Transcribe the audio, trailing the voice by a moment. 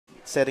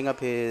setting up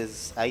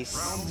his ice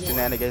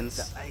shenanigans.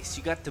 The ice.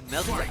 You got to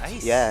melt the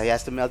ice. Yeah, he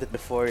has to melt it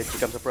before it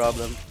becomes a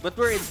problem. But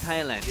we're in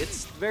Thailand.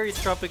 It's very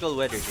tropical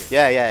weather here.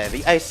 Yeah, yeah.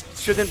 The ice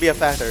shouldn't be a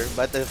factor,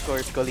 but of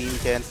course, Colleen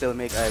can still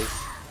make ice.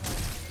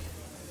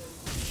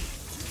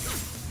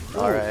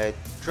 Alright.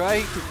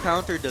 Trying to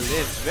counter the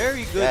limbs.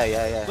 Very good. Yeah,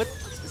 yeah, yeah. But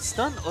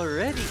stun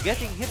already.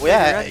 Getting hit Well, by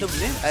yeah, the random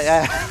limbs.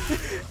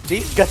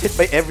 James got hit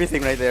by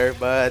everything right there,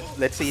 but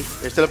let's see.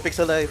 There's still a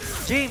pixel alive.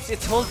 James,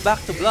 it's hold back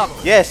to block.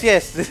 Yes,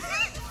 yes.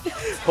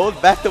 Hold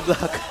back to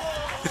block.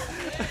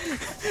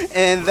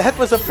 And that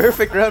was a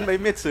perfect round by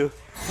Mitsu.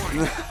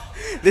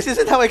 This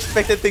isn't how I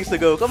expected things to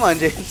go. Come on,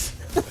 James.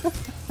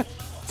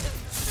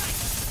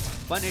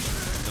 Punish.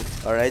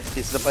 Alright,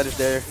 it's the punish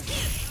there.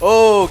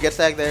 Oh, gets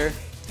tagged there.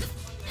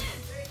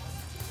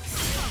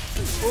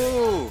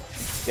 Oh,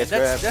 Gets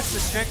that's grabbed. the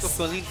strength of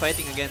Colleen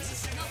fighting against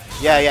this.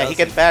 Yeah, yeah, he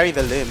can parry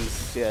the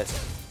limbs. Yes.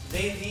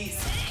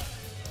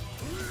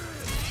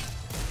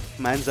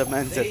 Manza,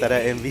 manza,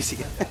 tara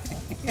MVC.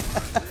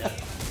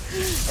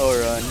 Oh,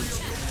 run.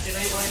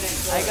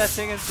 I got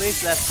second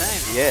place last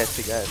time. Yes,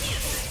 he got.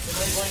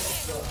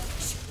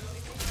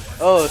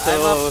 Oh, so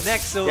I'm up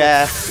next, so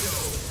yeah.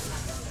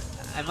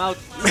 I'm out.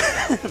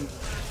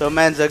 So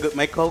Manza,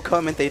 my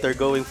co-commentator,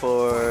 going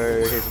for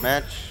his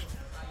match.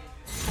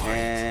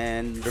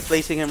 And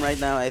replacing him right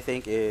now, I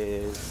think,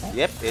 is...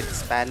 Yep,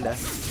 it's Panda. Of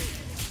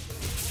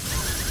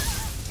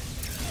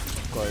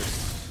course.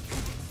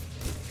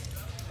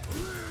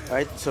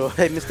 Alright, so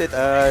I missed it.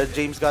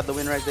 James got the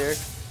win right there.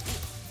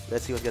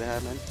 Let's see what's gonna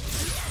happen.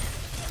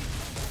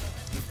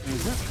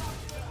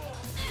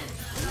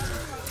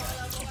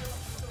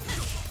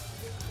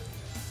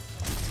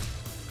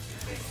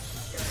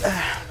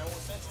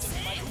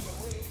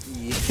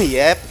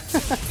 Yep.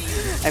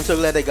 I'm so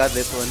glad I got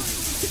this one.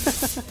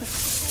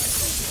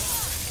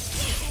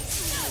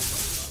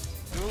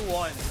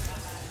 2-1.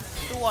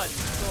 2-1.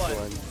 2-1.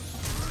 One.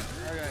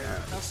 Okay,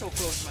 that's so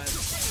close, man.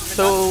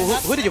 So,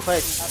 who did you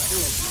fight?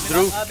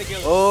 Drew. Drew?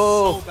 Abigail.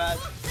 Oh. So bad.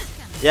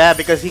 Yeah,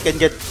 because he can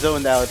get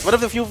zoned out. One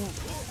of the few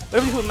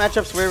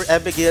matchups where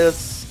Abigail's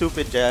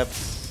stupid jabs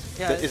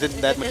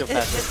isn't that much of a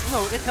factor.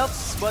 No, it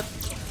helps, but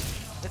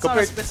it's not,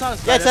 Compared, as, it's not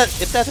as yeah, bad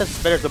as... it's not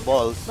as better as the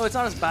balls. No, it's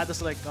not as bad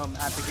as like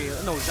Abigail.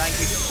 No,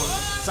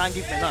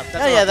 Zangief may not.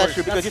 Yeah, yeah, that's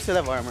true, because you still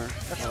have armor.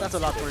 That's a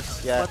lot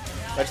worse. Yeah,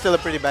 that's still a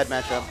pretty bad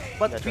matchup.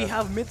 But we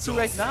have Mitsu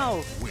right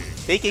now.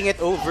 Taking it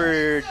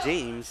over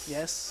James.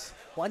 Yes.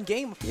 One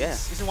game apiece. Yeah.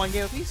 Is it one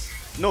game apiece?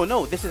 No,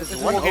 no, this is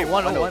It's 1-0. okay,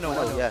 1-0,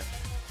 1-0, yeah.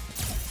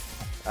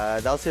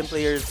 Dalsim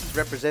players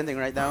representing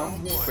right now.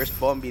 First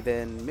Bombi,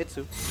 then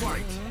Mitsu.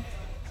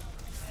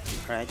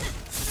 Right.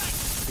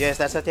 Yes,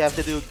 that's what you have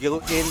to do. Go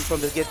in from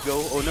the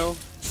get-go. Oh no,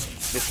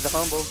 this is the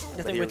combo.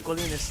 The thing with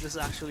Colleen is this is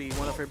actually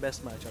one of her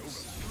best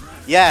matchups.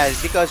 Yeah,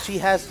 it's because she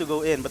has to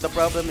go in, but the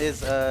problem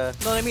is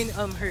No, I mean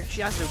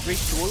she has the great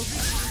tools.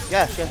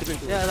 yeah, she has to go in.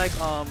 Yeah, like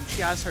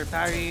she has her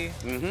parry,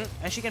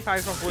 and she can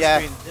parry from full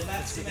Yeah.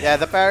 screen. Yeah,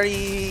 the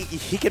parry,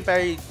 he can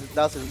parry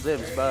Dalsim's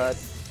limbs, but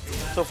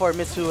so far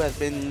Mitsu has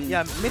been...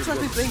 Yeah, Mitsu has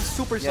been playing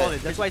super Yeah,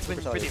 solid. That's why it's been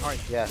super pretty hard.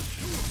 solid.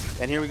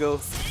 Yeah. And here we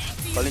go.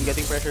 Colleen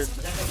getting pressured.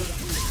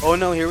 Oh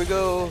no, here we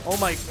go. Oh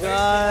my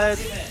god.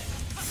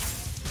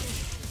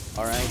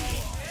 Alright.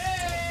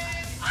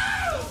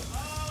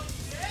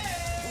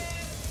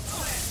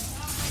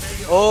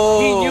 Oh!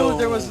 He knew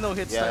there was no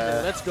hit stun Yeah.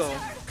 there. Let's go.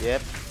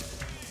 Yep.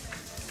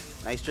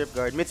 Nice trip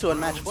guard. Mitsu on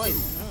match point.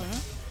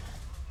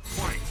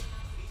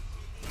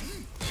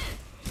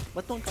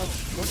 But don't count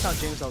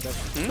James out.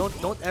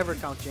 Don't ever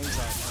count James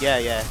out. Yeah,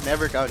 yeah.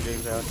 Never count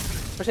James out.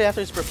 Especially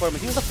after his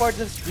performance. He was the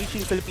farthest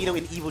reaching Filipino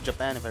in Evo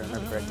Japan, if I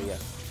remember correctly. Yeah.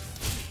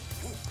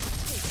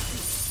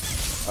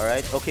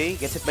 Alright, okay.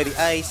 Gets hit by the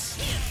ice.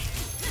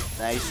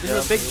 Nice. This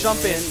is a big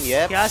jump in.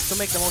 Yep. He has to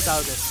make the most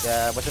out of this.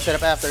 Yeah, what's the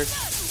setup after?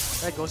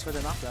 That goes for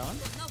the knockdown.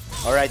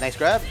 Alright, nice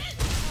grab.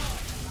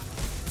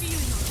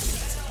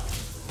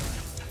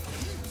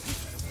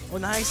 Oh,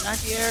 nice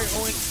anti-air.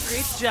 Oh,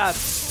 great jab.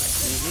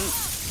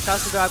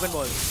 Shouts to Dragon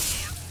Ball.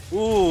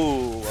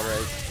 Ooh,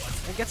 alright.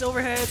 And gets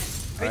overhead.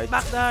 Great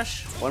Alright.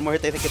 backdash. One more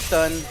hit, I think it's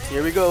done.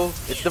 Here we go.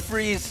 It's the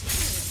freeze.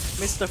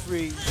 Mr.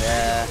 Freeze.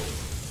 Yeah.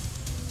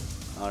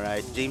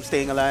 Alright, James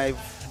staying alive.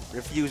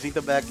 Refusing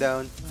to back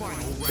down.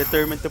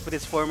 Determined to put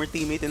his former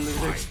teammate in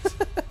losers.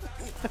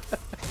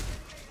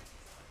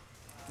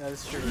 That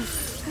is true.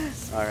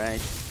 Alright.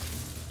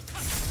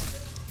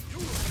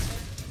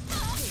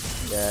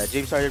 Yeah,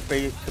 James started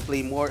to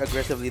play more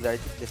aggressively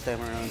this time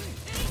around.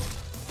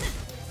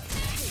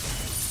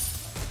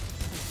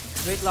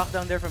 Great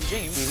lockdown there from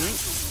James.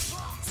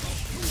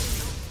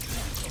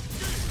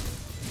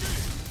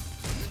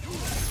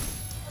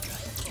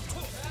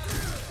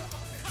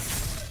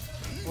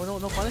 Oh no,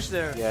 no punish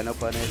there. Yeah, no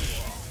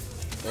punish.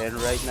 And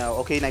right now,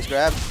 okay, nice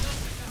grab.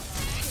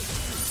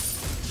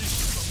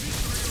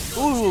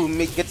 Ooh,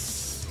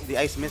 gets the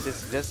ice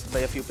misses just by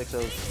a few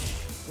pixels.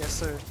 Yes,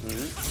 sir.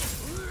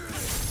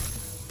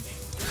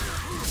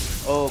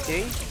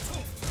 Okay.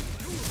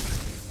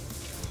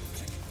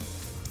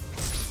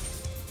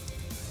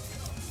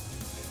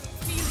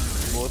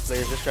 Both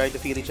players just trying to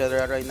feel each other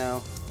out right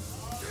now.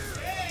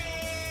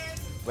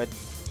 But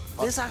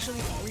This actually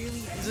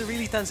really is a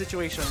really tense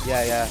situation.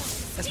 yeah, yeah.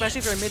 Especially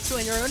if you're Mitsu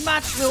and you're in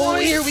match. Oh,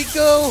 here we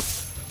go.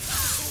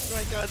 Oh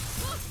my god.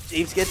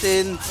 James gets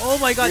in. Oh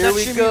my god, Here that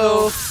we shimmy go.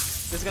 though.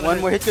 This is gonna One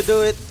hurt. more hit could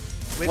do it.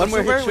 Wake One up more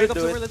super, hit wake should up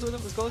do super, it. let's go,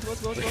 let's go,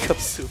 let's go. Wake up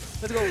soup.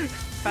 Let's go.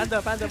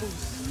 Panda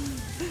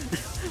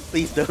boost.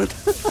 Please don't.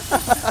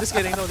 Just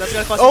kidding, no, that's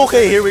gonna cost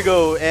Okay, here we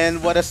go.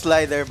 And what a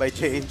slide there by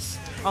James.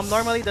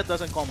 Normally that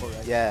doesn't combo,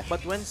 right? Yeah.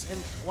 But once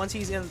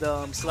he's in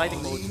the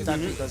sliding mode, it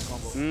actually does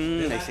combo.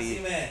 I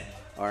see.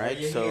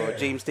 Alright, so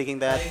James taking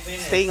that.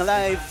 Staying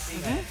alive.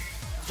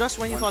 Just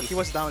when you thought he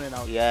was down and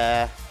out.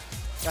 Yeah.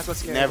 That's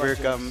what's scary Never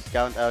about James.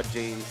 count out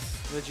James.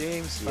 The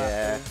James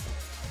Yeah. factor.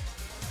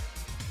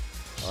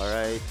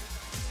 Alright.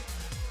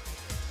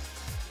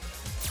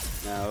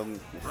 Now,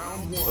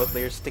 both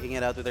players sticking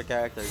it out with their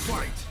characters.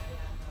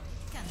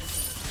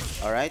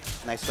 Alright,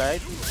 nice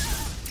slide.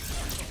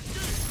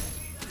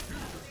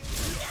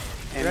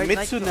 And Right,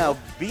 Mitsu nice now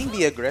being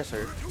the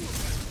aggressor.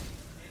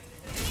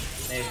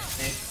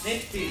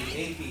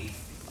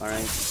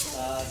 Alright.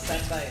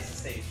 Stand by is the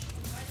stage.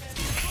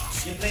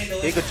 You play the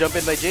Okay, good jump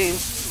in by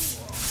James.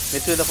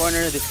 Mitsu in the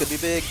corner, this could be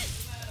big.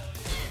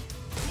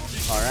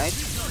 Alright.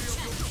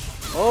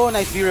 Oh,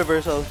 nice V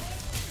reversal.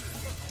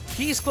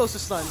 He is close to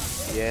stun.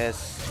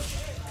 Yes.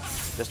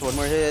 Just one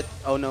more hit.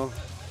 Oh no.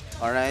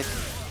 Alright.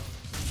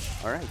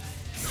 Alright.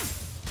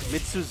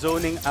 Mitsu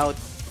zoning out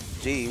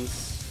James.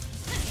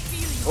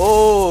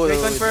 Oh,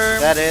 They confirm.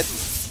 is that it?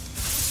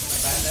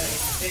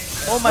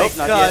 Oh my Nope,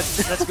 not god.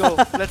 yet. Let's go.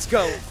 Let's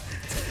go.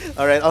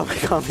 Alright, oh my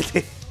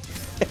commentating.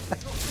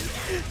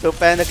 So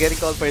Panda getting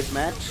called for his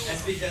match.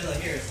 SB Jello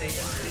here,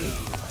 station 3.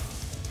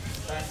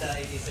 Panda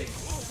 86,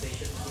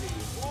 station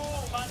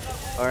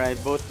 3.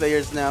 Alright, both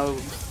players now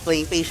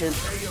playing patient.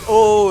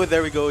 Oh,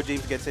 there we go.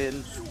 James gets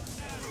in.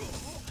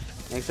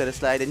 Thanks to the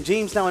slide. And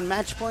James now on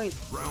match point.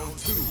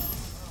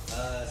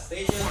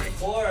 Station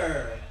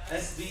 4,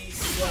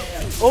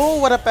 SBCYF. Oh,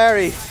 what a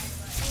parry.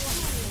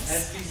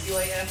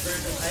 SBCYF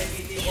versus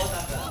IBT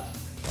Botaka.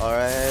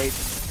 Alright.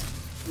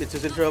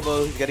 Mitsu's in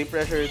trouble. He's getting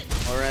pressured.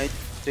 Alright.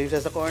 James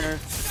has the corner.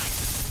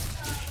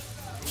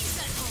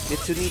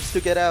 Mitsu needs to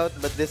get out,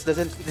 but this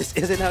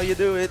isn't how you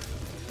do it.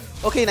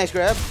 Okay, nice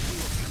grab.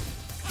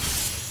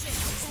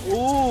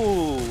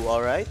 Ooh,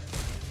 alright.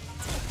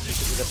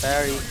 This is a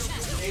parry.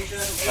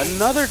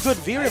 Another good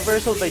V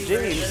reversal by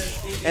James.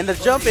 And the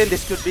jump in,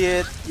 this could be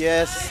it.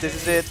 Yes, this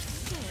is it.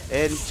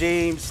 And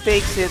James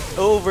takes it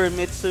over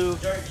Mitsu.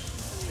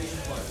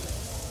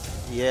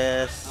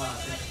 Yes.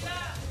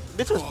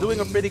 Mitsu's doing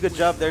a pretty good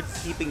job there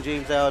keeping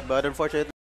James out, but unfortunately